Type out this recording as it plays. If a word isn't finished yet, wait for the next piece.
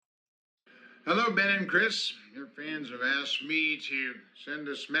Hello, Ben and Chris. Your fans have asked me to send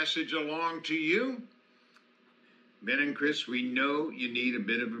this message along to you. Ben and Chris, we know you need a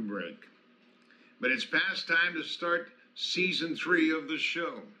bit of a break. But it's past time to start season 3 of the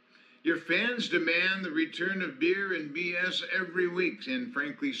show. Your fans demand the return of beer and BS every week, and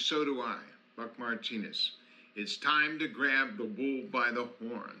frankly, so do I, Buck Martinez. It's time to grab the bull by the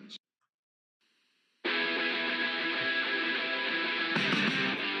horns.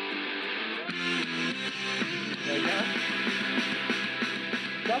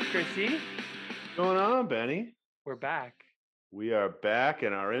 What's up, Chrissy? What's going on, Benny? We're back. We are back,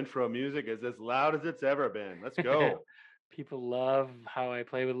 and our intro music is as loud as it's ever been. Let's go. People love how I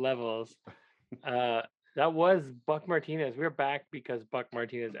play with levels. That was Buck Martinez. We're back because Buck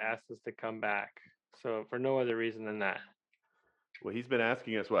Martinez asked us to come back. So for no other reason than that. Well, he's been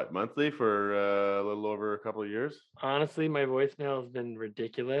asking us, what, monthly for a little over a couple of years? Honestly, my voicemail has been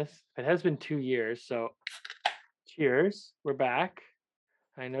ridiculous. It has been 2 years, so cheers. We're back.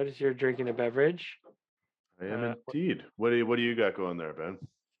 I notice you're drinking a beverage. I am indeed. What do you got going there, Ben?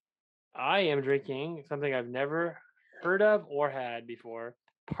 I am drinking something I've never heard of or had before.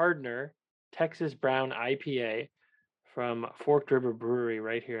 Pardner Texas Brown IPA from Forked River Brewery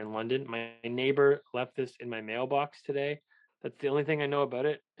right here in London. My neighbor left this in my mailbox today. That's the only thing I know about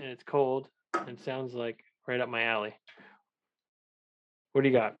it, and it's cold and sounds like right up my alley. What do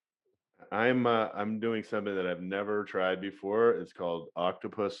you got? I'm doing something that I've never tried before. It's called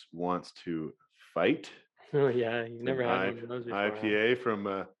Octopus Wants to Fight. Oh yeah, you've never had one of those before. IPA from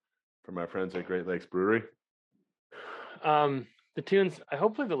our friends at Great Lakes Brewery. The tunes,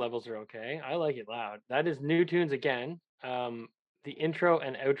 hopefully the levels are okay. I like it loud. That is new tunes again. The intro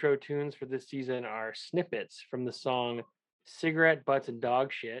and outro tunes for this season are snippets from the song Cigarette Butts and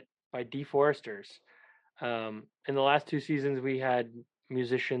Dog Shit by Deforesters. In the last 2 seasons, we had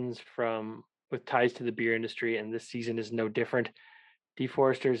musicians with ties to the beer industry, and this season is no different.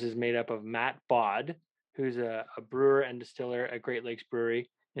 Deforesters is made up of Matt Bod, who's a brewer and distiller at Great Lakes Brewery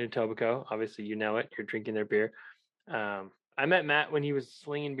in Etobicoke. Obviously, you know it. You're drinking their beer. I met Matt when he was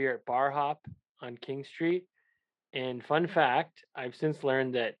slinging beer at Bar Hop on King Street. And fun fact, I've since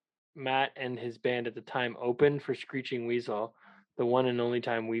learned that Matt and his band at the time opened for Screeching Weasel, the one and only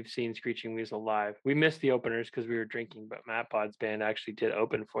time we've seen Screeching Weasel live. We missed the openers because we were drinking, but Matt Bod's band actually did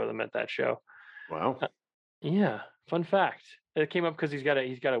open for them at that show. Wow. Yeah, fun fact. It came up because he's got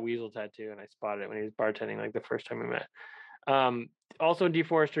a weasel tattoo, and I spotted it when he was bartending like the first time we met. Also in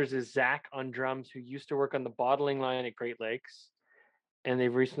Deforesters is Zach on drums, who used to work on the bottling line at Great Lakes. And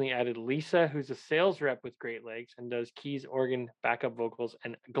they've recently added Lisa, who's a sales rep with Great Lakes and does keys, organ, backup vocals,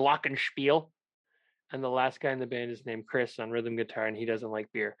 and glockenspiel. And the last guy in the band is named Chris on rhythm guitar, and he doesn't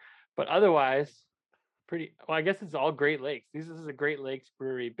like beer. But otherwise, I guess it's all Great Lakes. This is a Great Lakes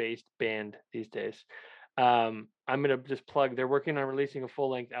brewery-based band these days. I'm going to just plug, they're working on releasing a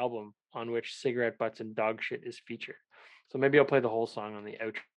full-length album on which Cigarette Butts and Dog Shit is featured. So maybe I'll play the whole song on the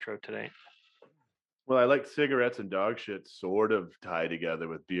outro today. Well, I like cigarettes and dog shit sort of tie together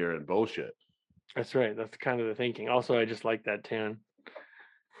with beer and bullshit. That's right. That's kind of the thinking. Also, I just like that tune.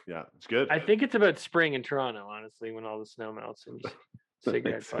 Yeah, it's good. I think it's about spring in Toronto, honestly, when all the snow melts and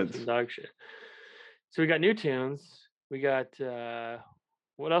cigarette butts and dog shit. So we got new tunes. We got,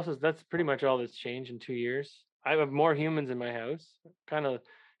 what else that's pretty much all that's changed in 2 years. I have more humans in my house. Kind of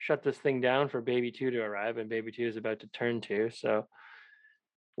shut this thing down for Baby 2 to arrive, and Baby 2 is about to turn 2. So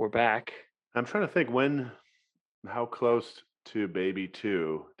we're back. I'm trying to think how close to Baby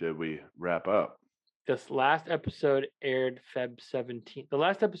 2 did we wrap up? This last episode aired Feb 17. The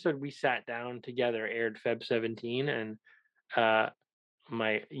last episode we sat down together aired Feb 17, and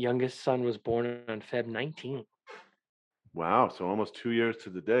my youngest son was born on Feb 19. Wow, so almost 2 years to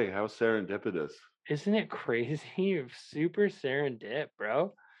the day. How serendipitous. Isn't it crazy? Super serendip,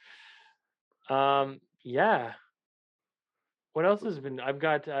 bro. Yeah. What else has been? I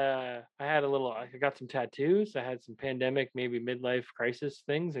got some tattoos. I had some pandemic, maybe midlife crisis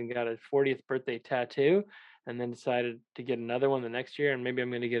things, and got a 40th birthday tattoo, and then decided to get another one the next year. And maybe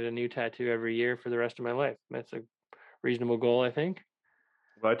I'm going to get a new tattoo every year for the rest of my life. That's a reasonable goal, I think.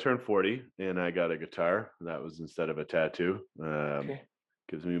 Well, I turned 40 and I got a guitar. That was instead of a tattoo. Okay.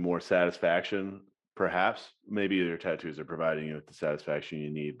 Gives me more satisfaction. Perhaps maybe your tattoos are providing you with the satisfaction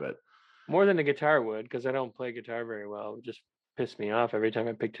you need, but more than a guitar would, because I don't play guitar very well. It just pissed me off every time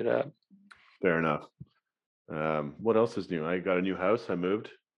I picked it up. Fair enough. What else is new? I got a new house. I moved.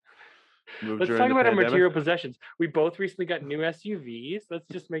 Let's talk about our material possessions. We both recently got new SUVs. Let's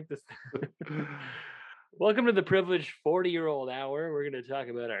just make this. Welcome to the privileged 40-year-old hour. We're going to talk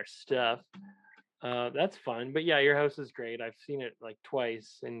about our stuff. That's fun. But yeah, your house is great. I've seen it like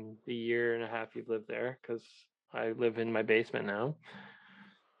twice in the year and a half you've lived there because I live in my basement now.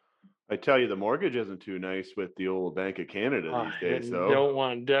 I tell you, the mortgage isn't too nice with the old Bank of Canada these days,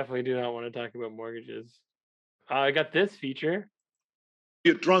 though. Definitely do not want to talk about mortgages. I got this feature.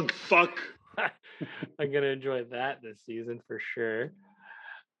 You drunk fuck. I'm gonna enjoy that this season for sure.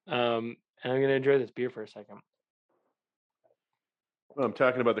 And I'm gonna enjoy this beer for a second. Well, I'm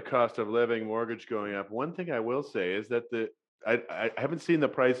talking about the cost of living, mortgage going up. One thing I will say is that I haven't seen the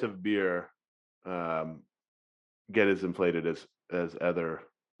price of beer get as inflated as other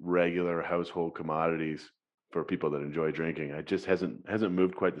regular household commodities for people that enjoy drinking. It just hasn't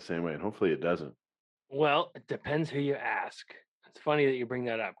moved quite the same way, and hopefully it doesn't. Well, it depends who you ask. It's funny that you bring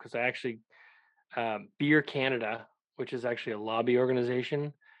that up because I actually Beer Canada, which is actually a lobby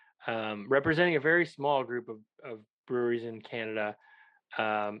organization representing a very small group of breweries in Canada,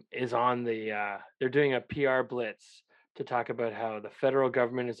 is on the. They're doing a PR blitz to talk about how the federal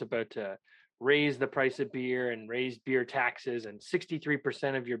government is about to raise the price of beer and raise beer taxes, and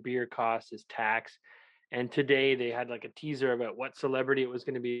 63% of your beer cost is tax. And today they had like a teaser about what celebrity it was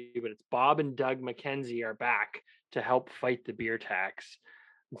going to be, but it's Bob and Doug McKenzie are back to help fight the beer tax.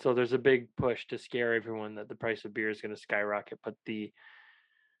 And so there's a big push to scare everyone that the price of beer is going to skyrocket. But the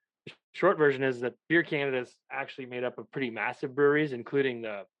short version is that Beer Canada is actually made up of pretty massive breweries, including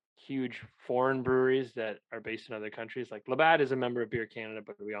the huge foreign breweries that are based in other countries. Like Labatt is a member of Beer Canada,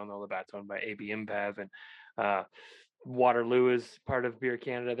 but we all know Labatt's owned by AB InBev, and Waterloo is part of Beer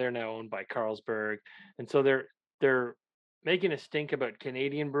Canada. They're now owned by Carlsberg, and so they're making a stink about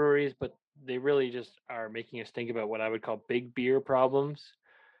Canadian breweries, but they really just are making a stink about what I would call big beer problems.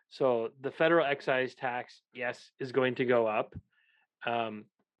 So the federal excise tax, yes, is going to go up,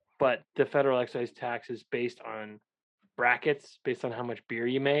 but the federal excise tax is based on brackets, based on how much beer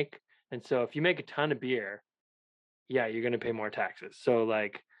you make. And so if you make a ton of beer, yeah, you're going to pay more taxes. So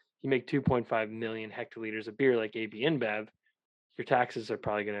like you make 2.5 million hectoliters of beer like AB InBev, your taxes are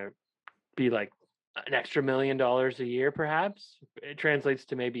probably going to be like an extra $1 million a year, perhaps. It translates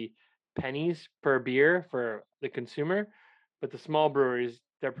to maybe pennies per beer for the consumer. But the small breweries,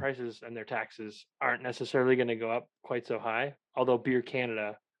 their prices and their taxes aren't necessarily going to go up quite so high. Although Beer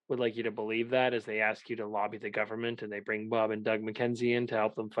Canada would like you to believe that as they ask you to lobby the government and they bring Bob and Doug McKenzie in to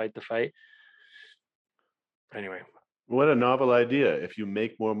help them fight the fight. Anyway. What a novel idea. If you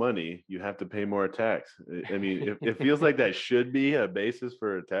make more money, you have to pay more tax. I mean, it feels like that should be a basis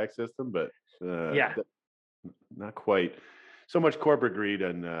for a tax system, but yeah, not quite. So much corporate greed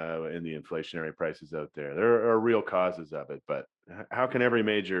and in the inflationary prices out there. There are real causes of it, but how can every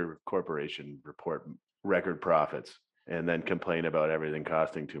major corporation report record profits and then complain about everything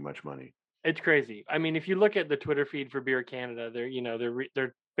costing too much money? It's crazy. I mean, if you look at the Twitter feed for Beer Canada,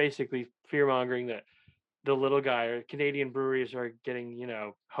 they're basically fear mongering that the little guy or Canadian breweries are getting,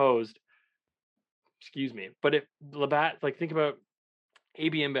 hosed. Excuse me. But if Labatt, like think about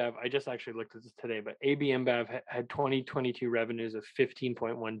AB InBev, I just actually looked at this today, but AB InBev had 2022 revenues of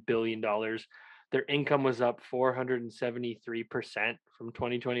 $15.1 billion. Their income was up 473% from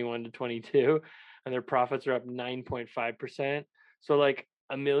 2021 to 22, and their profits are up 9.5%. So like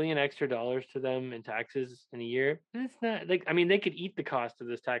 $1 million extra to them in taxes in a year. It's not like, I mean, they could eat the cost of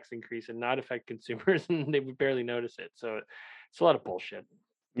this tax increase and not affect consumers and they would barely notice it. So it's a lot of bullshit.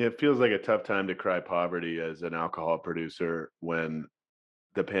 It feels like a tough time to cry poverty as an alcohol producer when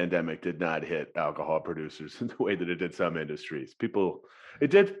the pandemic did not hit alcohol producers in the way that it did some industries. It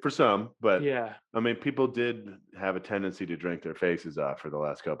did for some, but yeah, I mean, people did have a tendency to drink their faces off for the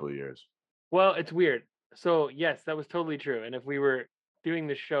last couple of years. well, it's weird. So yes, that was totally true. And if we were doing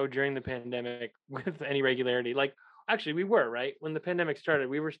the show during the pandemic with any regularity, like actually we were, right? When the pandemic started,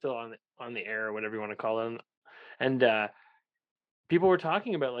 we were still on the air or whatever you want to call it. And people were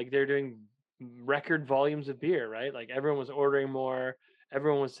talking about like they're doing record volumes of beer, right? Like everyone was ordering more,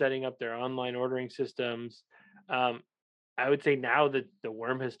 everyone was setting up their online ordering systems. I would say now that the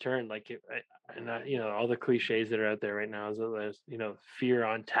worm has turned, all the cliches that are out there right now is that there's, fear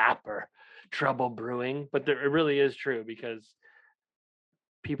on tap or trouble brewing, but it really is true because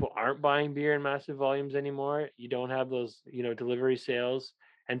people aren't buying beer in massive volumes anymore. You don't have those, delivery sales,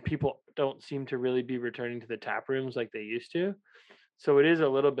 and people don't seem to really be returning to the tap rooms like they used to. So it is a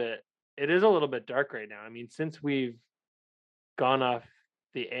little bit dark right now. I mean, since we've gone off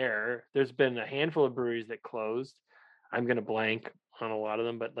the air, there's been a handful of breweries that closed. I'm going to blank on a lot of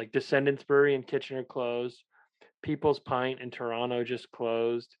them, but like Descendants Brewery in Kitchener closed. People's Pint in Toronto just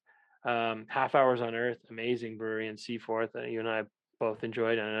closed. Half Hours on Earth, amazing brewery in Seaforth that you and I both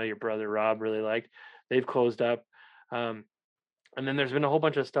enjoyed. I know your brother Rob really liked. They've closed up. And then there's been a whole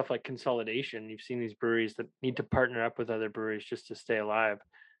bunch of stuff like consolidation. You've seen these breweries that need to partner up with other breweries just to stay alive,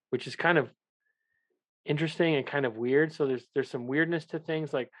 which is kind of interesting and kind of weird. So there's some weirdness to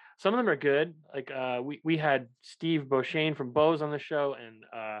things. Like some of them are good. Like we had Steve Beauchesne from Bose on the show, and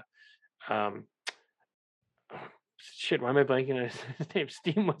um shit, why am I blanking on his name?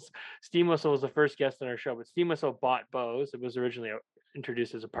 Steam Whistle was the first guest on our show, but Steam Whistle bought Bose. It was originally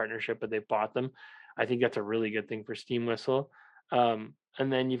introduced as a partnership, but they bought them. I think that's a really good thing for Steam Whistle. And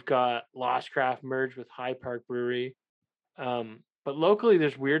then you've got Lost Craft merged with High Park Brewery. But locally,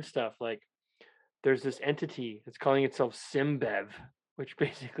 there's weird stuff. Like there's this entity that's calling itself SimBev, which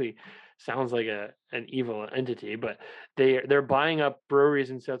basically sounds like an evil entity. But they're buying up breweries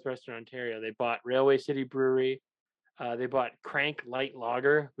in southwestern Ontario. They bought Railway City Brewery. They bought Crank Light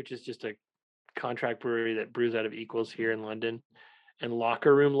Lager, which is just a contract brewery that brews out of Equals here in London, and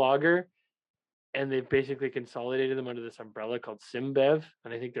Locker Room Lager. And they've basically consolidated them under this umbrella called SimBev.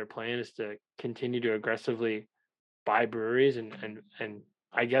 And I think their plan is to continue to aggressively buy breweries and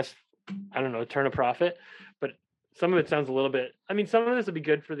I guess, I don't know, turn a profit. But some of it sounds a little bit, I mean, some of this would be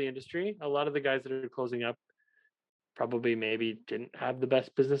good for the industry. A lot of the guys that are closing up probably maybe didn't have the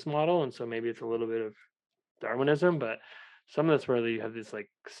best business model. And so maybe it's a little bit of Darwinism, but some of this where you have this like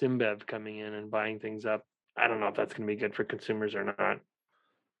SimBev coming in and buying things up. I don't know if that's going to be good for consumers or not.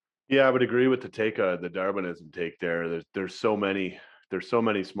 Yeah, I would agree with the Darwinism take there. There's so many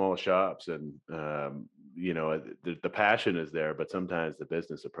small shops, and the passion is there, but sometimes the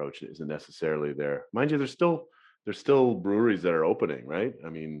business approach isn't necessarily there. Mind you, there's still breweries that are opening, right? I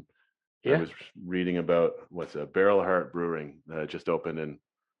mean, yeah. I was reading about what's a Barrel Heart Brewing just opened in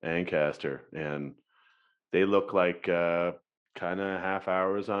Ancaster, and they look like kind of half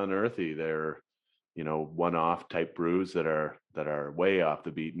hours on earthy. They're one-off type brews that are way off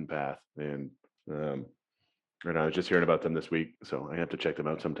the beaten path. And I was just hearing about them this week, so I have to check them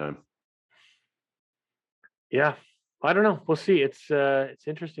out sometime. Yeah, I don't know. We'll see. It's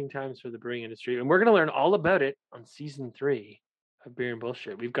interesting times for the brewing industry, and we're going to learn all about it on season 3 of Beer and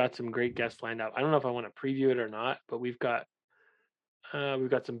Bullshit. We've got some great guests lined up. I don't know if I want to preview it or not, but we've got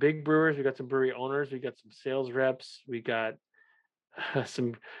some big brewers, we got some brewery owners, we got some sales reps, we got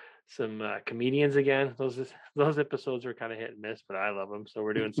some comedians again. Those episodes are kind of hit and miss, but I love them, so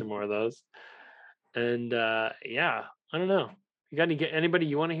we're doing some more of those. And yeah, I don't know. You got anybody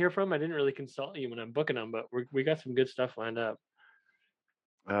you want to hear from? I didn't really consult you when I'm booking them, but we got some good stuff lined up.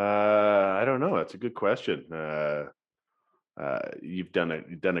 I don't know. That's a good question. You've done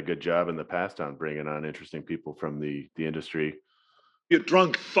a good job in the past on bringing on interesting people from the industry. You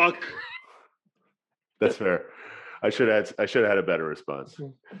drunk fuck. That's fair. I should have had a better response.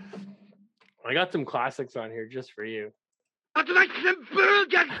 I got some classics on here just for you. What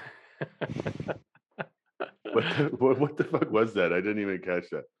the fuck was that? I didn't even catch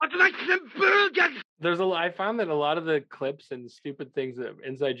that. I found that a lot of the clips and stupid things, that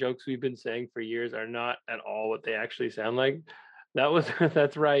inside jokes we've been saying for years, are not at all what they actually sound like.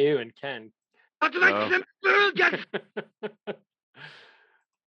 That's Ryu and Ken.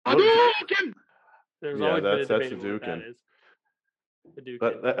 There's always that's Hadouken.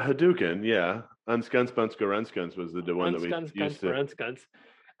 But Hadouken, yeah. Unskunz, Bunska, Runskunz was the one that we used to. Unskunz.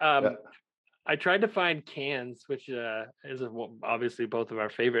 I tried to find Cans, which is obviously both of our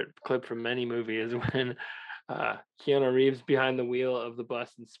favorite clip from many movies, when Keanu Reeves behind the wheel of the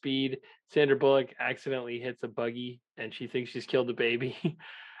bus in Speed. Sandra Bullock accidentally hits a buggy and she thinks she's killed a baby.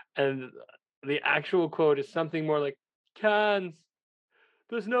 And the actual quote is something more like, "Cans,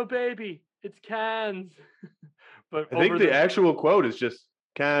 there's no baby, it's cans." But I think the actual quote is just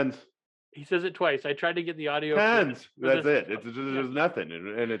cans. He says it twice. I tried to get the audio. Cans. That's it. There's nothing,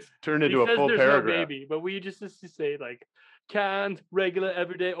 and it's turned into a full paragraph. No baby, but we just say like cans, regular,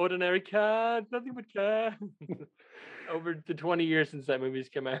 everyday, ordinary cans, nothing but cans. Over the 20 years since that movie's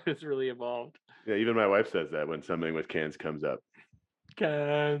come out, it's really evolved. Yeah, even my wife says that when something with cans comes up.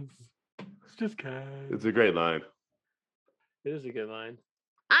 Cans. It's just cans. It's a great line. It is a good line.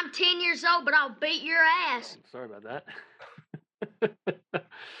 I'm 10 years old, but I'll beat your ass. Sorry about that.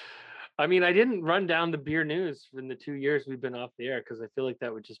 I mean, I didn't run down the beer news in the 2 years we've been off the air because I feel like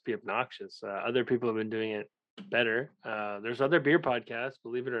that would just be obnoxious. Other people have been doing it better. There's other beer podcasts,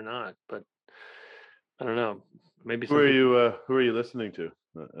 believe it or not, but I don't know. Maybe who are you listening to?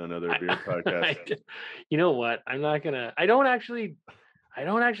 Another beer podcast. You know what? I'm not gonna. I don't actually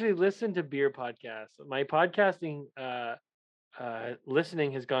listen to beer podcasts. My podcasting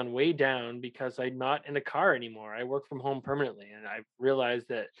listening has gone way down because I'm not in a car anymore. I work from home permanently, and I've realized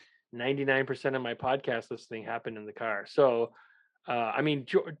that 99% of my podcast listening happened in the car. So, I mean,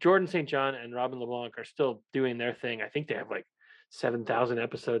 Jordan St. John and Robin LeBlanc are still doing their thing. I think they have like 7,000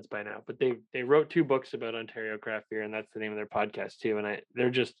 episodes by now, but they wrote 2 books about Ontario craft beer, and that's the name of their podcast too. And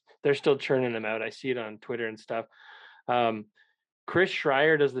they're still churning them out. I see it on Twitter and stuff. Chris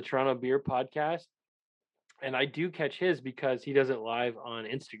Schreier does the Toronto Beer Podcast, and I do catch his because he does it live on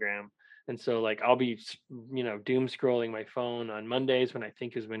Instagram. And so like I'll be doom scrolling my phone on Mondays when I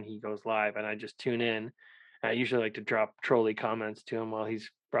think is when he goes live, and I just tune in. I usually like to drop trolly comments to him while he's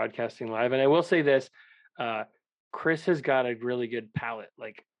broadcasting live. And I will say this, Chris has got a really good palate.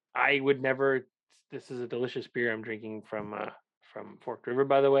 Like I would never, this is a delicious beer I'm drinking from Forked River,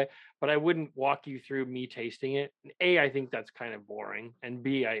 by the way, but I wouldn't walk you through me tasting it. A, I think that's kind of boring. And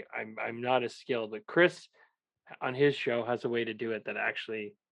B, I'm not as skilled, but Chris on his show has a way to do it that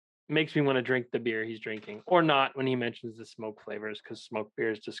actually makes me want to drink the beer he's drinking, or not when he mentions the smoke flavors, because smoked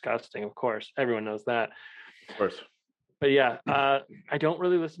beer is disgusting. Of course, everyone knows that. Of course. But yeah, I don't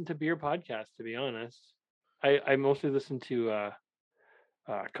really listen to beer podcasts, to be honest. I mostly listen to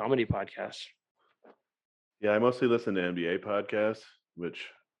comedy podcasts. Yeah, I mostly listen to NBA podcasts, which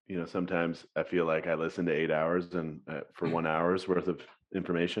sometimes I feel like I listen to 8 hours and for 1 hour's worth of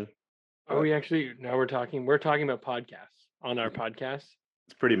information. Oh, we actually now we're talking about podcasts on our podcast.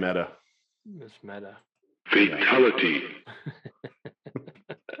 It's pretty meta. It's meta. Fatality.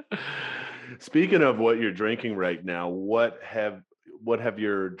 Speaking of what you're drinking right now, what have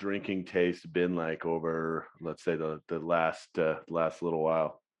your drinking taste been like over, let's say, the last little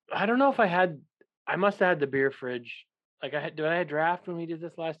while? I don't know if I must have had the beer fridge. Like did I have draft when we did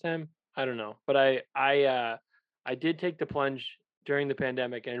this last time? I don't know, but I did take the plunge during the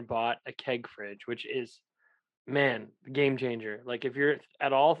pandemic and bought a keg fridge, which is, man, game changer. Like if you're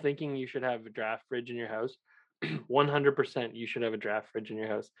at all thinking you should have a draft fridge in your house, 100% you should have a draft fridge in your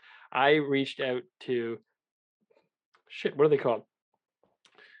house. I reached out to what are they called?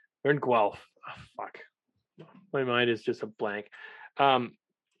 They're in Guelph. Oh, fuck. My mind is just a blank. I'm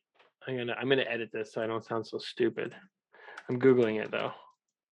gonna edit this so I don't sound so stupid. I'm Googling it though.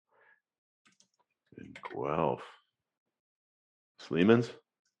 In Guelph. Sleeman's?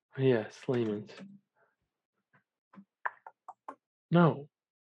 Yeah, Sleeman's. No.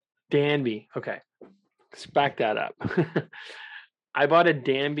 Danby. Okay. Let's back that up. I bought a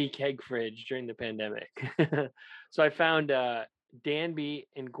Danby keg fridge during the pandemic. So I found Danby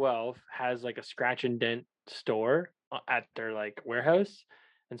in Guelph has like a scratch and dent store at their like warehouse.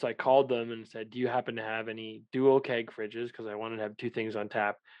 And so I called them and said, do you happen to have any dual keg fridges? Because I wanted to have 2 things on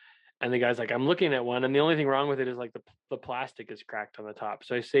tap. And the guy's like, I'm looking at one, and the only thing wrong with it is like the plastic is cracked on the top.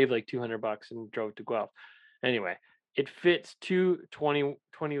 So I saved like $200 and drove to Guelph. Anyway, it fits 2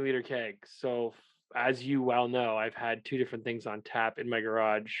 20-liter kegs. So as you well know, I've had 2 different things on tap in my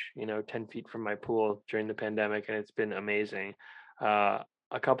garage, 10 feet from my pool during the pandemic, and it's been amazing. A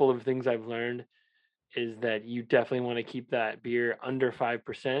couple of things I've learned is that you definitely want to keep that beer under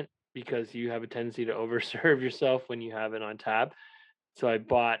 5% because you have a tendency to overserve yourself when you have it on tap. So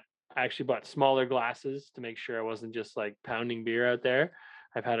I actually bought smaller glasses to make sure I wasn't just like pounding beer out there.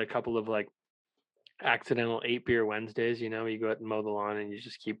 I've had a couple of like accidental 8 beer Wednesdays, you go out and mow the lawn and you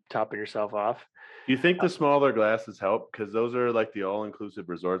just keep topping yourself off. Do you think the smaller glasses help? Because those are like the all-inclusive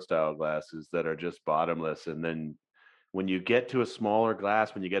resort style glasses that are just bottomless. And then when you get to a smaller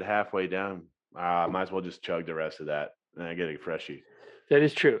glass, when you get halfway down, might as well just chug the rest of that and I get a freshie. That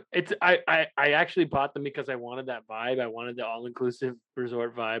is true. I actually bought them because I wanted that vibe. I wanted the all-inclusive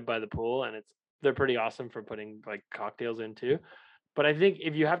resort vibe by the pool, and they're pretty awesome for putting like cocktails in too. But I think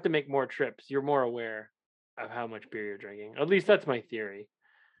if you have to make more trips, you're more aware of how much beer you're drinking. At least that's my theory.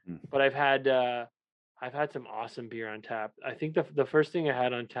 But I've had some awesome beer on tap. I think the first thing I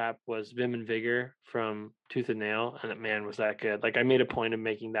had on tap was Vim and Vigor from Tooth and Nail, and man, was that good. Like I made a point of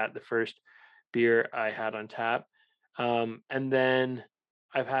making that the first beer I had on tap. And then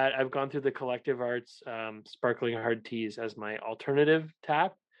I've gone through the Collective Arts sparkling hard teas as my alternative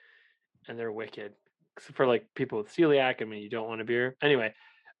tap, and they're wicked. For like people with celiac, I mean, you don't want a beer. Anyway,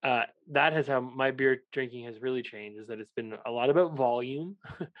 that has how my beer drinking has really changed, is that it's been a lot about volume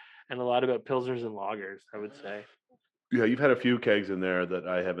and a lot about pilsners and lagers, I would say. Yeah, you've had a few kegs in there that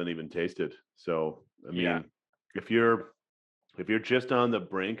I haven't even tasted. So, I mean, if you're just on the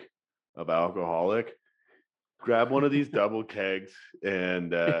brink of alcoholic, grab one of these double kegs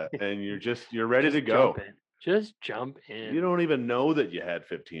and you're ready to go. Just jump in. You don't even know that you had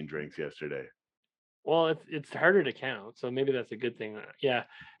 15 drinks yesterday. Well, it's harder to count, so maybe that's a good thing. Yeah,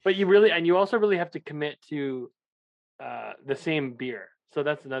 but you also really have to commit to the same beer. So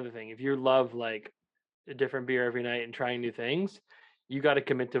that's another thing. If you love like a different beer every night and trying new things, you got to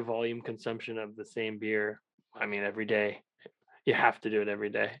commit to volume consumption of the same beer. I mean, every day. You have to do it every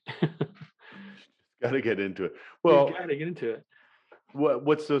day. Got to get into it. Well, you got to get into it.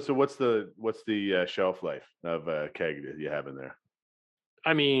 What's the shelf life of a keg that you have in there?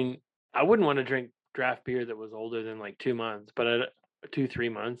 I mean, I wouldn't want to drink draft beer that was older than like 2 months, but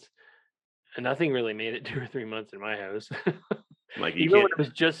 2-3 months, and nothing really made it 2 or 3 months in my house. Like you Even when can't. it was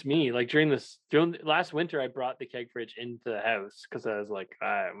just me, like during last winter, I brought the keg fridge into the house because I was like,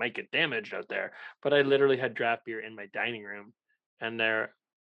 it might get damaged out there. But I literally had draft beer in my dining room, and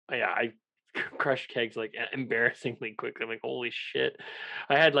I crushed kegs like embarrassingly quickly. I'm like, holy shit!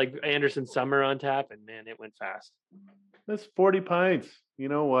 I had like Anderson Summer on tap, and man, it went fast. That's 40 pints. You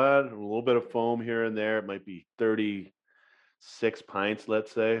know what? A little bit of foam here and there. It might be 36 pints,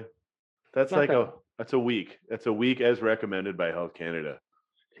 let's say. That's Not like that. that's a week. That's a week as recommended by Health Canada.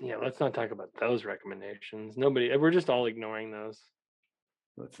 Yeah, let's not talk about those recommendations. We're just all ignoring those.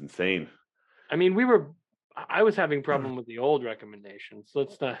 That's insane. I mean, I was having problem with the old recommendations.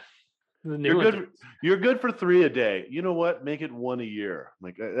 Let's not. The new You're ones. good. You're good for 3 a day. You know what? Make it 1 a year.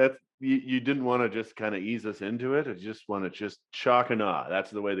 Like that's you didn't want to just kind of ease us into it. You just want to just shock and awe.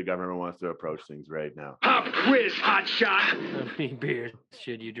 That's the way the government wants to approach things right now. Pop quiz, hot shot. How many beers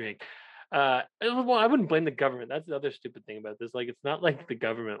should you drink? Well, I wouldn't blame the government. That's the other stupid thing about this. Like, it's not like the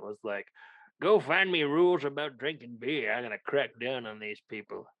government was like, go find me rules about drinking beer. I'm going to crack down on these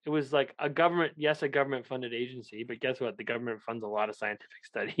people. It was like a government funded agency, but guess what? The government funds a lot of scientific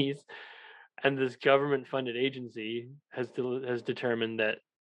studies. And this government funded agency has determined that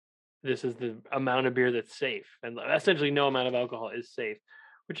this is the amount of beer that's safe. And essentially no amount of alcohol is safe,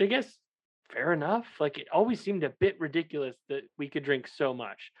 which I guess fair enough. Like, it always seemed a bit ridiculous that we could drink so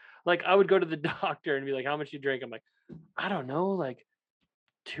much. Like, I would go to the doctor and be like, how much you drink? I'm like, I don't know, like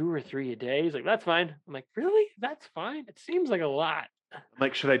 2 or 3 a day. He's like, that's fine. I'm like, really? That's fine? It seems like a lot.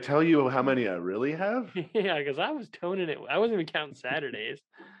 Like, should I tell you how many I really have? Yeah, because I was toning it. I wasn't even counting Saturdays.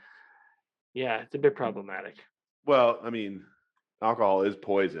 Yeah, it's a bit problematic. Well, I mean, alcohol is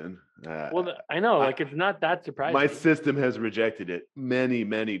poison. Well, I know, like, it's not that surprising. My system has rejected it many,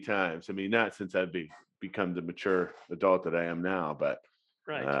 many times. I mean, not since I've become the mature adult that I am now, but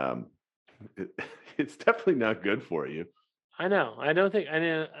right. It's definitely not good for you. I know. I don't think.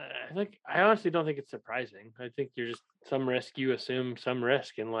 I honestly don't think it's surprising. I think you're just some risk. You assume some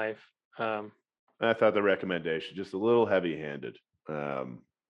risk in life. I thought the recommendation just a little heavy-handed.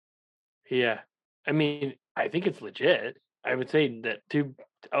 Yeah, I mean, I think it's legit. I would say that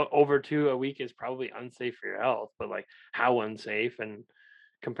over 2 a week is probably unsafe for your health, but like how unsafe and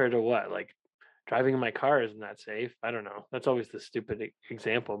compared to what? Like driving in my car isn't that safe. I don't know. That's always the stupid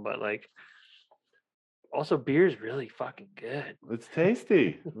example, but like also beer is really fucking good. It's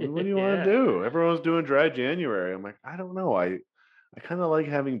tasty. What do you want to do? Everyone's doing dry January. I'm like, I don't know. I kind of like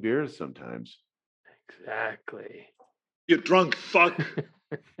having beers sometimes. Exactly. You drunk fuck.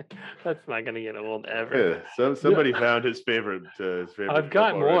 That's not gonna get old ever. Yeah, somebody found his favorite. I've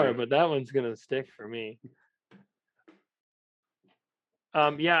got more, but that one's gonna stick for me.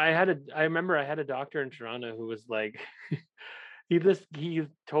 Yeah, I remember I had a doctor in Toronto who was like, he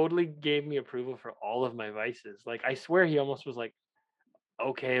totally gave me approval for all of my vices. Like, I swear he almost was like,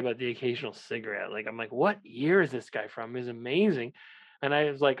 okay about the occasional cigarette. Like, I'm like, what year is this guy from? He's amazing. And I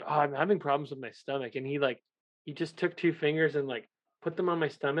was like, oh, I'm having problems with my stomach. And he just took 2 fingers and like put them on my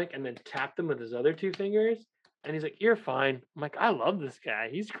stomach and then tapped them with his other 2 fingers. And he's like, you're fine. I'm like, I love this guy.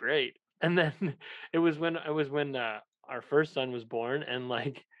 He's great. And then it was when our first son was born, and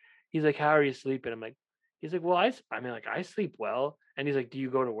like, he's like, how are you sleeping? I'm like, he's like, well, I sleep well. And he's like, do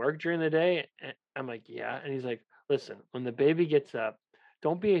you go to work during the day? And I'm like, yeah. And he's like, listen, when the baby gets up,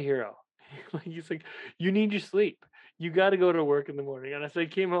 don't be a hero. He's like, you need your sleep. You got to go to work in the morning. And I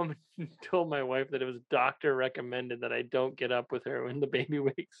came home and told my wife that it was doctor recommended that I don't get up with her when the baby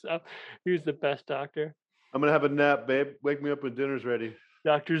wakes up. He was the best doctor. I'm going to have a nap, babe. Wake me up when dinner's ready.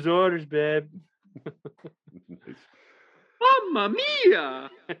 Doctor's orders, babe. Mamma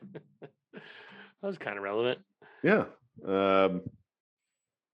mia! That was kind of relevant. Yeah. Yeah.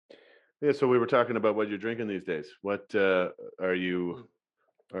 So we were talking about what you're drinking these days. What are you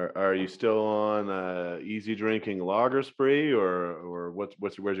still on easy drinking lager spree, or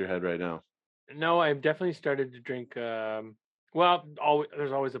where's your head right now? No, I've definitely started to drink. There's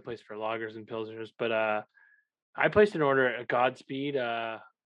always a place for lagers and pilsners, but I placed an order at Godspeed.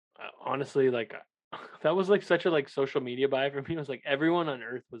 Honestly, like, that was like such a like social media buy for me. It was like everyone on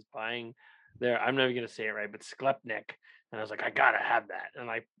earth was buying I'm never gonna say it right, but Sklepnik. And I was like, I gotta have that. And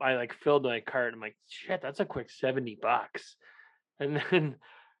I like filled my cart. I'm like, shit, that's a quick $70. And then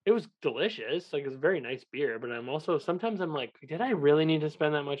it was delicious. Like, it's a very nice beer, but sometimes I'm like, did I really need to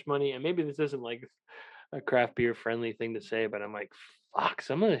spend that much money? And maybe this isn't like a craft beer friendly thing to say, but I'm like, fuck,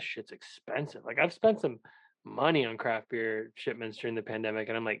 some of this shit's expensive. Like, I've spent some money on craft beer shipments during the pandemic,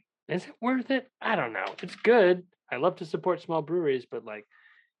 and I'm like, is it worth it? I don't know. It's good. I love to support small breweries, but like,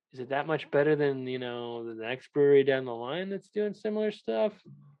 is it that much better than the next brewery down the line that's doing similar stuff?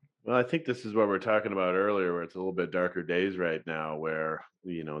 Well, I think this is what we're talking about earlier, where it's a little bit darker days right now, where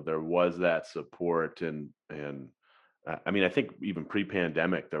there was that support, and I mean, I think even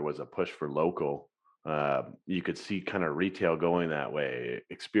pre-pandemic there was a push for local. You could see kind of retail going that way,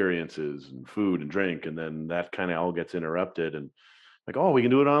 experiences and food and drink, and then that kind of all gets interrupted, and like, oh, we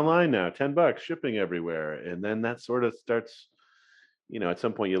can do it online now, $10 shipping everywhere, and then that sort of starts. At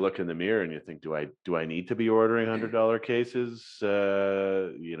some point you look in the mirror and you think, do I need to be ordering $100 cases?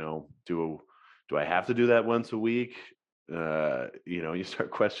 Do I have to do that once a week? You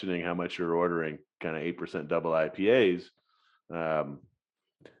start questioning how much you're ordering kind of 8% double IPAs.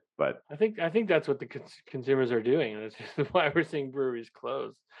 But I think that's what the consumers are doing, and that's why we're seeing breweries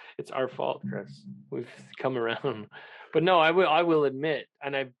close. It's our fault, Chris. We've come around. But no, I will admit,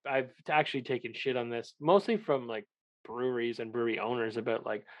 and I've actually taken shit on this, mostly from like breweries and brewery owners, about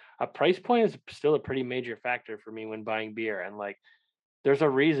like a price point is still a pretty major factor for me when buying beer. And like there's a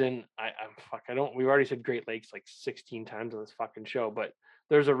reason we've already said Great Lakes like 16 times on this fucking show, but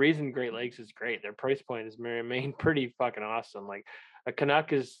there's a reason Great Lakes is great. Their price point is remained pretty fucking awesome. Like a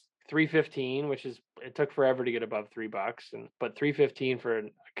Canuck is $3.15, which is, it took forever to get above $3, but $3.15 for a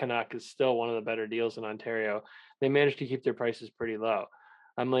Canuck is still one of the better deals in Ontario. They managed to keep their prices pretty low.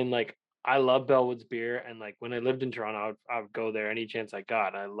 I mean, like, I love Bellwood's beer, and like when I lived in Toronto, I would go there any chance I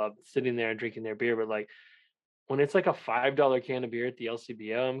got. I loved sitting there and drinking their beer, but like when it's like a $5 can of beer at the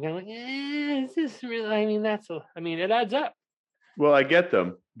LCBO, I'm kind of like, is this really? I mean, it adds up. well, I get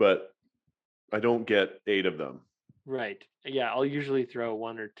them, but I don't get 8 of them. Right. Yeah, I'll usually throw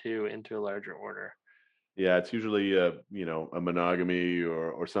 1 or 2 into a larger order. Yeah, it's usually a monogamy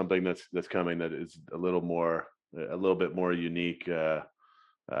or something that's coming that is a little bit more unique. I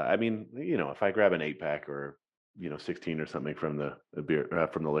mean, if I grab an 8-pack or 16 or something from the beer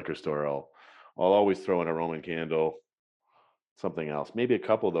from the liquor store, I'll always throw in a Roman Candle, something else, maybe a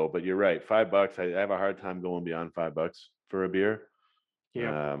couple though. But you're right, $5. I have a hard time going beyond $5 for a beer.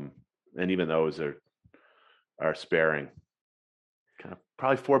 Yeah. And even those are sparing. Kind of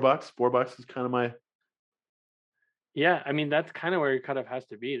probably $4. $4 is kind of my. Yeah, I mean that's kind of where your cutoff has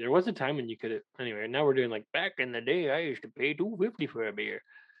to be. There was a time when you could anyway. Now we're doing like back in the day, I used to pay $2.50 for a beer,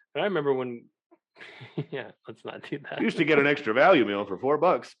 but I remember when. Yeah, let's not do that. You used to get an extra value meal for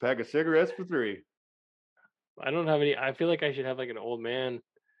 $4, pack of cigarettes for $3. I don't have any. I feel like I should have like an old man.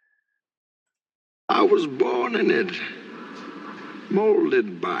 I was born in it,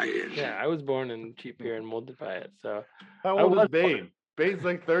 molded by it. Yeah, I was born in cheap beer and molded by it. So How old is Bane? Bane's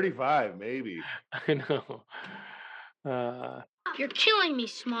like 35, maybe. I know. You're killing me,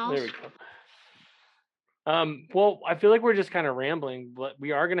 Smalls. There we go. Well, I feel like we're just kind of rambling, but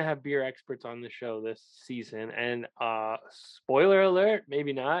we are going to have beer experts on the show this season. And spoiler alert,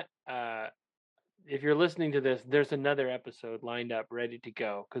 maybe not. If you're listening to this, there's another episode lined up, ready to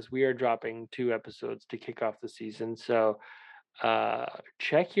go, because we are dropping 2 episodes to kick off the season. So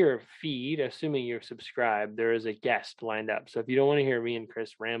check your feed, assuming you're subscribed. There is a guest lined up. So if you don't want to hear me and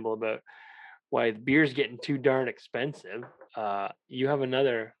Chris ramble about why the beer's getting too darn expensive, you have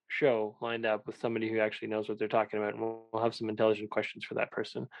another show lined up with somebody who actually knows what they're talking about, and we'll have some intelligent questions for that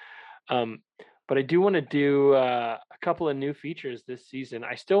person. But I do want to do a couple of new features this season.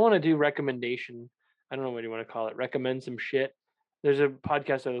 I still want to do recommendation. I don't know what you want to call it. Recommend some shit. There's a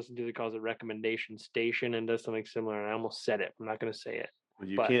podcast I listen to that calls it Recommendation Station and does something similar. And I almost said it. I'm not going to say it.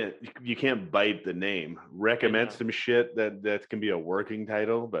 Well, you can't bite the name. Recommend some shit that can be a working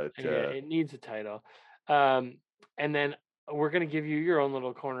title, but it needs a title. And then we're going to give you your own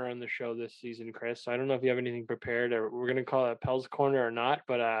little corner on the show this season, Chris. So I don't know if you have anything prepared, or we're going to call it Pell's Corner or not,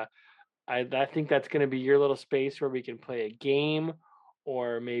 but I think that's going to be your little space where we can play a game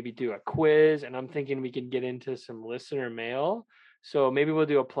or maybe do a quiz. And I'm thinking we can get into some listener mail. So maybe we'll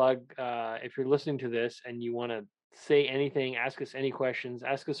do a plug. If you're listening to this and you want to say anything, ask us any questions,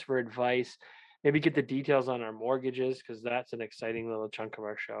 ask us for advice, maybe get the details on our mortgages, because that's an exciting little chunk of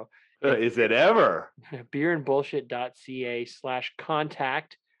our show. Is it ever?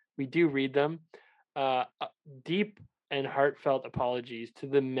 beerandbullshit.ca/contact. We do read them. Deep and heartfelt apologies to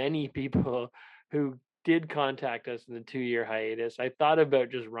the many people who did contact us in the 2-year hiatus. I thought about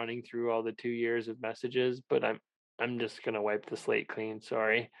just running through all the 2 years of messages, but I'm just gonna wipe the slate clean.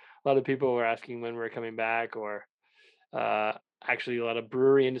 Sorry. A lot of people were asking when we're coming back, or actually a lot of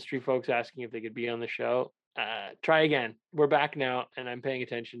brewery industry folks asking if they could be on the show. Try again. We're back now, and I'm paying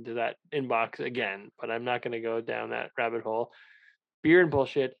attention to that inbox again, but I'm not going to go down that rabbit hole.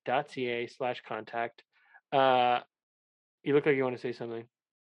 beerandbullshit.ca/contact. You look like you want to say something.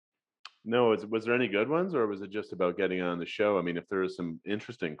 No, was there any good ones, or was it just about getting on the show? I mean, if there are some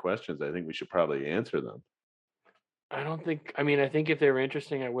interesting questions, I think we should probably answer them. I don't think. I mean, I think if they were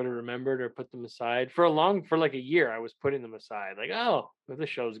interesting, I would have remembered or put them aside for like a year. I was putting them aside, like, oh, the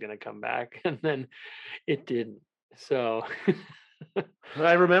show's gonna come back, and then it didn't. So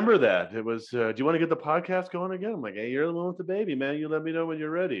I remember that. It was, do you want to get the podcast going again? I'm like, hey, you're the one with the baby, man. You let me know when you're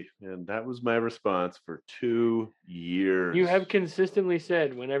ready. And that was my response for 2 years. you have consistently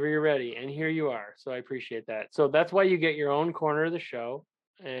said whenever you're ready, and here you are. So I appreciate that. So that's why you get your own corner of the show,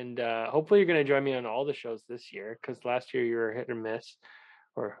 and hopefully you're going to join me on all the shows this year, because last year you were hit or miss,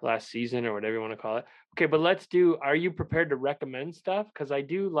 or last season, or whatever you want to call it. Okay, but let's do. Are you prepared to recommend stuff? Because I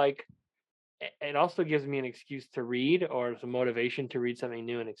do like. It also gives me an excuse to read or some motivation to read something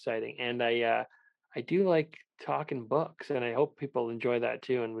new and exciting. And I do like talking books, and I hope people enjoy that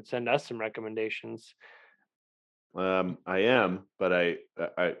too and would send us some recommendations. I am, but I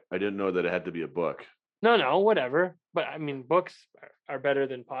didn't know that it had to be a book. No, whatever. But I mean, books are better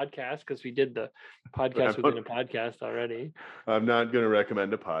than podcasts, because we did the podcast within a podcast already. I'm not going to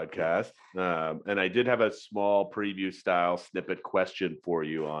recommend a podcast. And I did have a small preview style snippet question for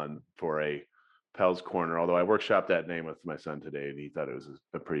you for a Pell's Corner, although I workshopped that name with my son today, and he thought it was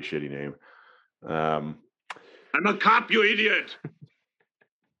a pretty shitty name. I'm a cop, you idiot.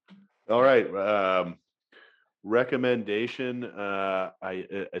 All right. Recommendation.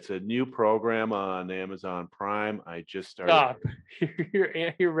 It's a new program on Amazon Prime. I just started. Stop.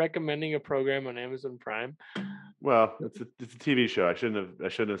 You're recommending a program on Amazon Prime? Well, it's a TV show. I shouldn't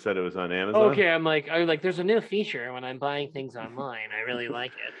have said it was on Amazon. Okay, I'm like there's a new feature when I'm buying things online. I really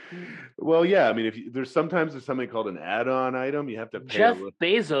like it. Well, yeah. I mean, there's sometimes something called an add-on item. You have to pay. Jeff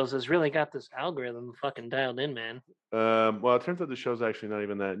Bezos has really got this algorithm fucking dialed in, man. Well, it turns out the show's actually not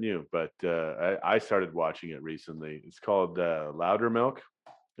even that new, but I started watching it recently. It's called Louder Milk.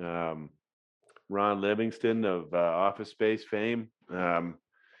 Ron Livingston of Office Space fame.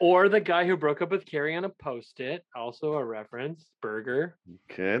 Or the guy who broke up with Carrie on a Post-it, also a reference. Burger.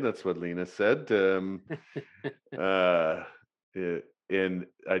 Okay, that's what Lena said. And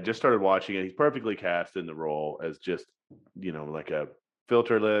I just started watching it. He's perfectly cast in the role as just, like a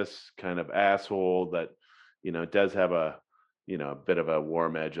filterless kind of asshole that, does have a bit of a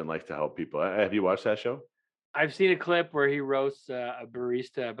warm edge and likes to help people. Have you watched that show? I've seen a clip where he roasts a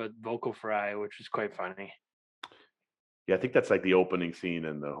barista about vocal fry, which is quite funny. Yeah, I think that's like the opening scene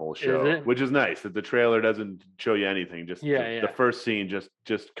in the whole show, which is nice. That the trailer doesn't show you anything. Just the first scene,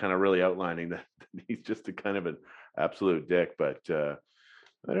 just kind of really outlining that he's just a kind of an absolute dick. But I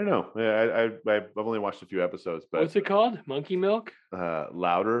don't know. I've only watched a few episodes. But what's it called? Monkey Milk?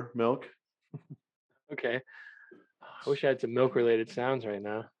 Louder Milk. Okay. I wish I had some milk-related sounds right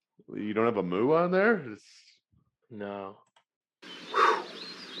now. You don't have a moo on there? No.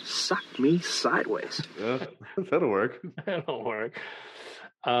 Suck me sideways. Yeah, that'll work. That'll work.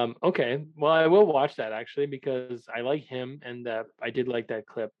 Okay. Well, I will watch that actually, because I like him, and I did like that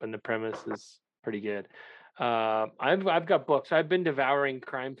clip, and the premise is pretty good. I've got books. I've been devouring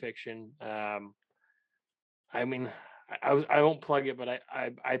crime fiction. I mean, I won't plug it, but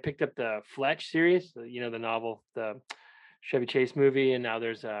I picked up the Fletch series, the novel, the Chevy Chase movie, and now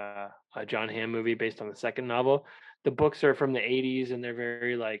there's a John Hamm movie based on the second novel. The books are from the 80s, and they're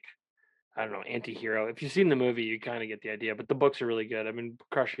very I don't know, anti-hero. If you've seen the movie, you kind of get the idea, but the books are really good. I've been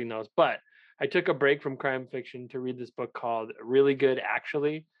crushing those. But I took a break from crime fiction to read this book called Really Good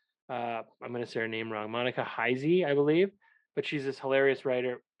Actually. I'm going to say her name wrong. Monica Heisey, I believe. But she's this hilarious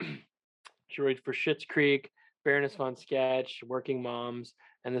writer. She writes for Schitt's Creek, Baroness von Sketch, Working Moms,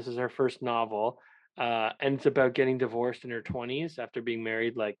 and this is her first novel. And it's about getting divorced in her 20s after being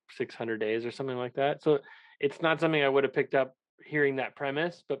married 600 days or something like that. So it's not something I would have picked up hearing that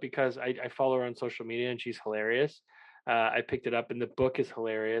premise, but because I follow her on social media and she's hilarious, I picked it up, and the book is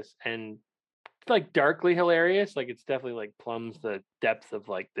hilarious and darkly hilarious. It's definitely plumbs the depth of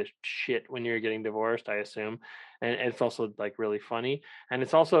the shit when you're getting divorced, I assume. And it's also really funny. And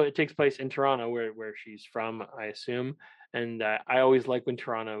it takes place in Toronto where she's from, I assume. And I always like when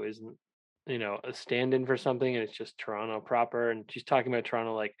Toronto isn't, a stand-in for something and it's just Toronto proper. And she's talking about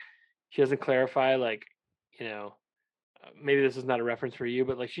Toronto, she doesn't clarify, maybe this is not a reference for you,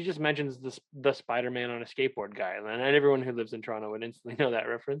 but she just mentions the Spider-Man on a skateboard guy, and everyone who lives in Toronto would instantly know that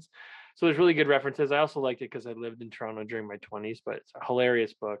reference. So there's really good references. I also liked it because I lived in Toronto during my 20s, but it's a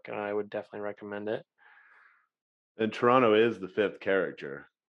hilarious book, and I would definitely recommend it. And Toronto is the fifth character.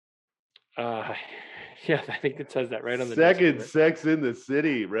 Yeah, I think it says that right on the second Sex in the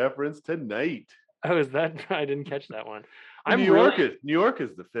City reference tonight. Oh, is that? I didn't catch that one. I'm New York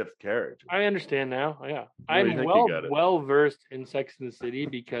is the fifth character. I understand now. Yeah, Where do you I'm think you got it? well versed in Sex and the City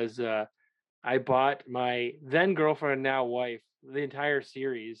because I bought my then girlfriend, now wife, the entire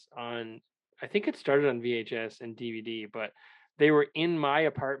series on. I think it started on VHS and DVD, but they were in my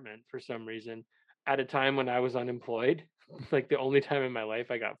apartment for some reason at a time when I was unemployed. Like the only time in my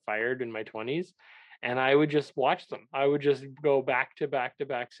life I got fired in my 20s, and I would just watch them. I would just go back to back to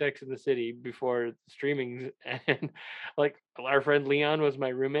back Sex in the City before streaming. And like our friend Leon was my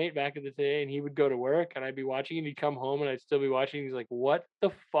roommate back in the day, and he would go to work and I'd be watching and he'd come home and I'd still be watching. He's like, "What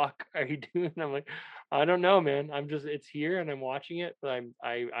the fuck are you doing?" And I'm like, "I don't know, man. It's here and I'm watching it, but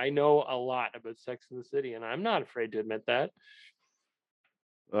I know a lot about Sex in the City and I'm not afraid to admit that."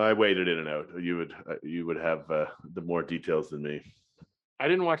 I waited in and out. You would have the more details than me. I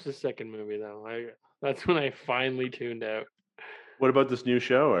didn't watch the second movie though. That's when I finally tuned out. What about this new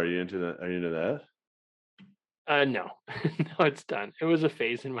show? Are you into that? Are you into that? No, no, it's done. It was a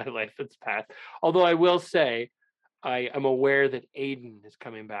phase in my life that's passed. Although I will say, I am aware that Aiden is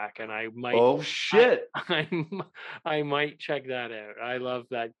coming back, and I might. Oh shit! I might check that out. I love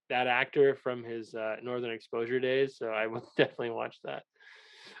that actor from his Northern Exposure days, so I will definitely watch that.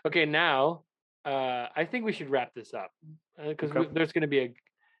 Okay, now I think we should wrap this up because there's going to be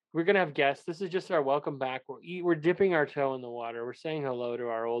we're going to have guests. This is just our welcome back. We're dipping our toe in the water. We're saying hello to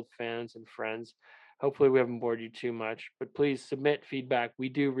our old fans and friends. Hopefully we haven't bored you too much, but please submit feedback. We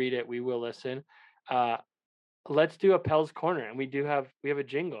do read it. We will listen. Let's do a Pell's Corner, and we have a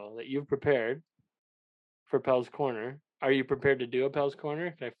jingle that you've prepared for Pell's Corner. Are you prepared to do a Pell's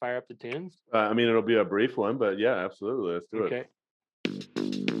Corner? Can I fire up the tunes? I mean, it'll be a brief one, but yeah, absolutely. Let's do it.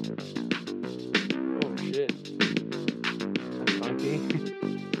 Oh shit. That's funky.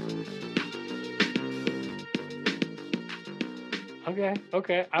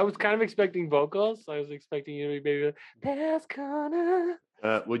 Okay. I was kind of expecting vocals. I was expecting you to be maybe Pell's Corner.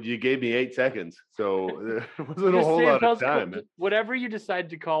 Well, you gave me 8 seconds, so there wasn't a whole lot of time. Whatever you decide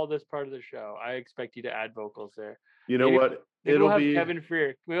to call this part of the show, I expect you to add vocals there. You know what? We'll have Kevin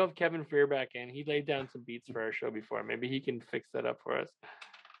Freer. We'll have Kevin Freer back in. He laid down some beats for our show before. Maybe he can fix that up for us.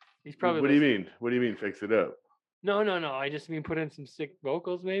 He's probably. What do you mean? What do you mean fix it up? No. I just mean put in some sick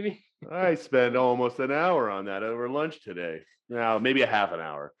vocals, maybe. I spent almost an hour on that over lunch today. Now, maybe a half an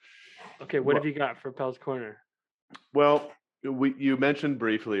hour. Okay, what have you got for Pell's Corner? Well, you mentioned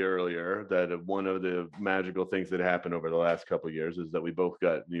briefly earlier that one of the magical things that happened over the last couple of years is that we both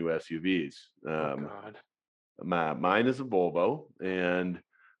got new SUVs. God. Mine is a Volvo, and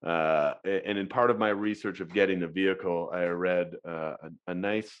in part of my research of getting the vehicle, I read a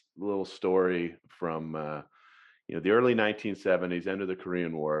nice little story from the early 1970s, end of the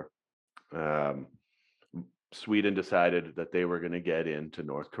Korean War. Sweden decided that they were going to get into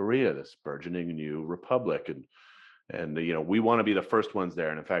North Korea, this burgeoning new republic, and we want to be the first ones there.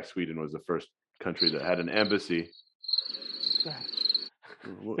 And in fact, Sweden was the first country that had an embassy.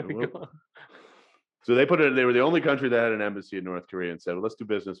 So they were the only country that had an embassy in North Korea and said, well, let's do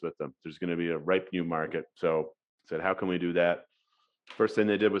business with them. There's going to be a ripe new market. So said, how can we do that? First thing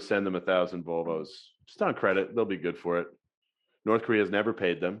they did was send them 1,000 Volvos, just on credit. They'll be good for it. North Korea's never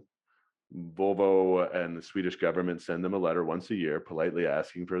paid them. Volvo and the Swedish government send them a letter once a year, politely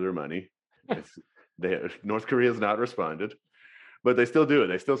asking for their money. North Korea has not responded, but they still do it.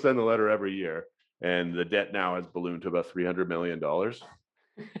 They still send the letter every year, and the debt now has ballooned to about $300 million.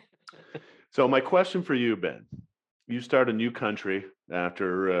 So my question for you, Ben, you start a new country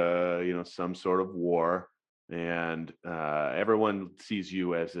after some sort of war, and everyone sees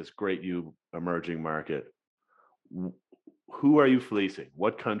you as this great new emerging market. Who are you fleecing?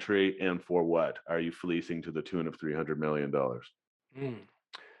 What country and for what are you fleecing to the tune of $300 million?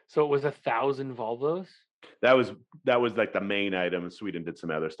 So it was 1,000 Volvos? That was like the main item. Sweden did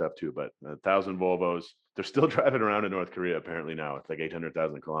some other stuff too, but 1,000 Volvos. They're still driving around in North Korea apparently now. It's like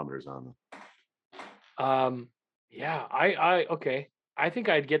 800,000 kilometers on them. Yeah, okay. I think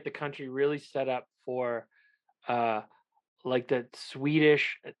I'd get the country really set up for like the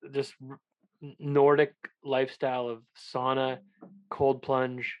Swedish, just Nordic lifestyle of sauna, cold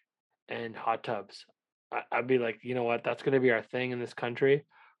plunge, and hot tubs. I'd be like, you know what? That's going to be our thing in this country.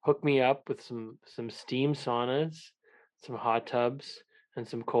 Hook me up with some steam saunas, some hot tubs, and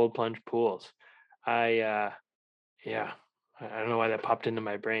some cold plunge pools. I don't know why that popped into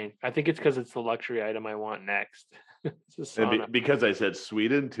my brain. I think it's because it's the luxury item I want next. And because I said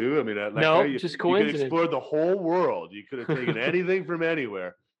Sweden too. I mean, just coincidence. You could explore the whole world. You could have taken anything from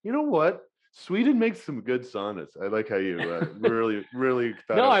anywhere. You know what? Sweden makes some good saunas. I like how you really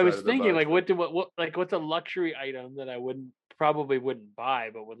thought. No, I was thinking like, what's a luxury item that I probably wouldn't buy,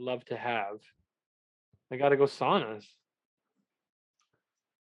 but would love to have. I got to go saunas.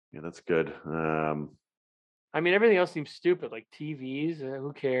 Yeah, that's good. I mean, everything else seems stupid, like TVs.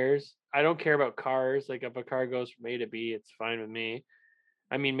 Who cares? I don't care about cars. Like if a car goes from A to B, it's fine with me.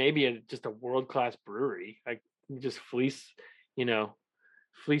 I mean, maybe just a world-class brewery. Like just fleece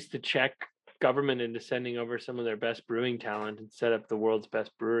the Czech government into sending over some of their best brewing talent and set up the world's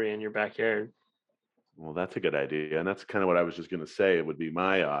best brewery in your backyard. Well, that's a good idea. And that's kind of what I was just going to say. It would be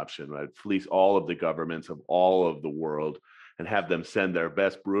my option. I'd fleece all of the governments of all of the world and have them send their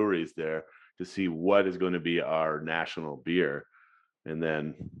best breweries there to see what is going to be our national beer. And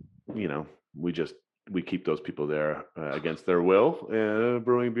then, we keep those people there against their will,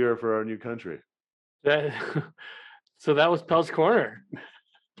 brewing beer for our new country. So that was Pell's Corner.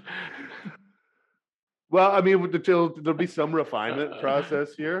 Well, I mean, there'll be some refinement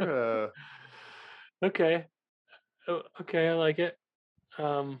process here. Okay, I like it.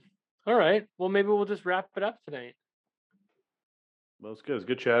 All right. Well, maybe we'll just wrap it up tonight. Well, it's good. It's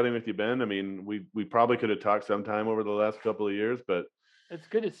good chatting with you, Ben. I mean, we probably could have talked sometime over the last couple of years, but it's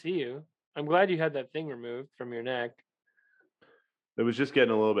good to see you. I'm glad you had that thing removed from your neck. It was just getting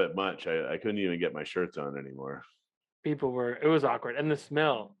a little bit much. I couldn't even get my shirts on anymore. It was awkward. And the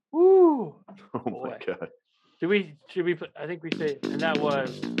smell. Woo! Oh boy. My God. Should we I think we say, and that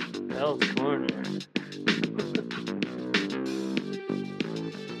was Pell's Corner.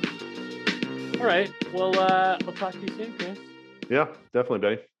 All right. Well, we'll talk to you soon, Chris. Yeah, definitely,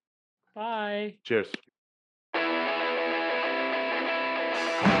 Benny. Bye. Cheers.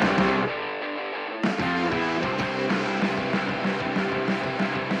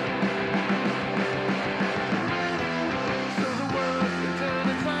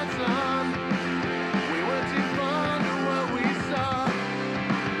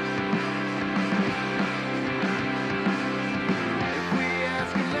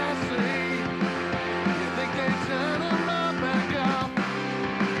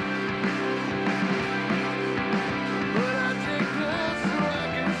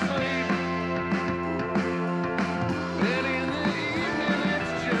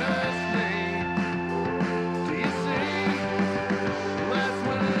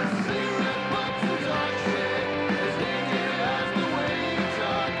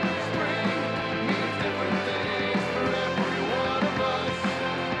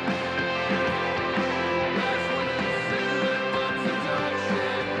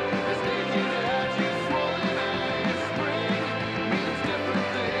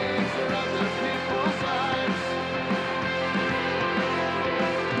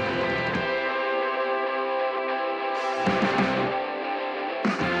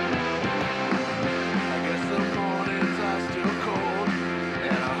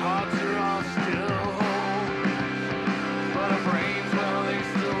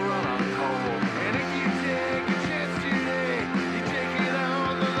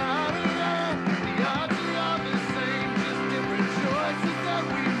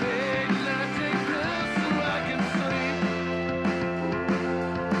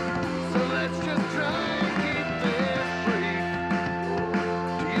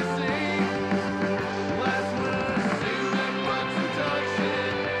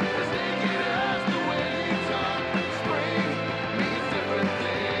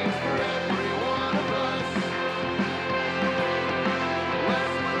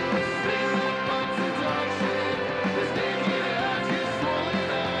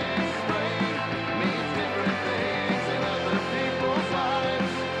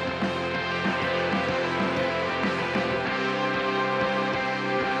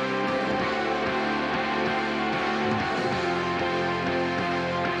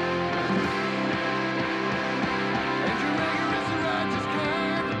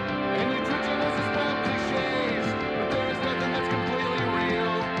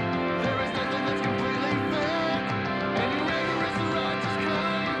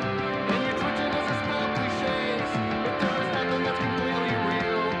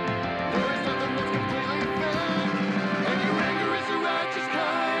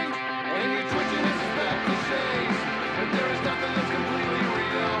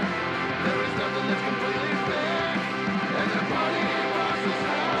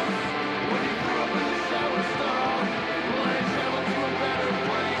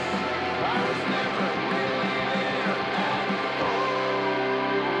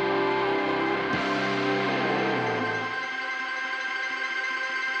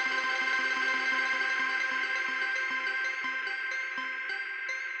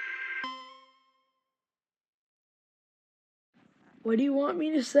 What do you want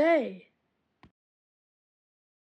me to say?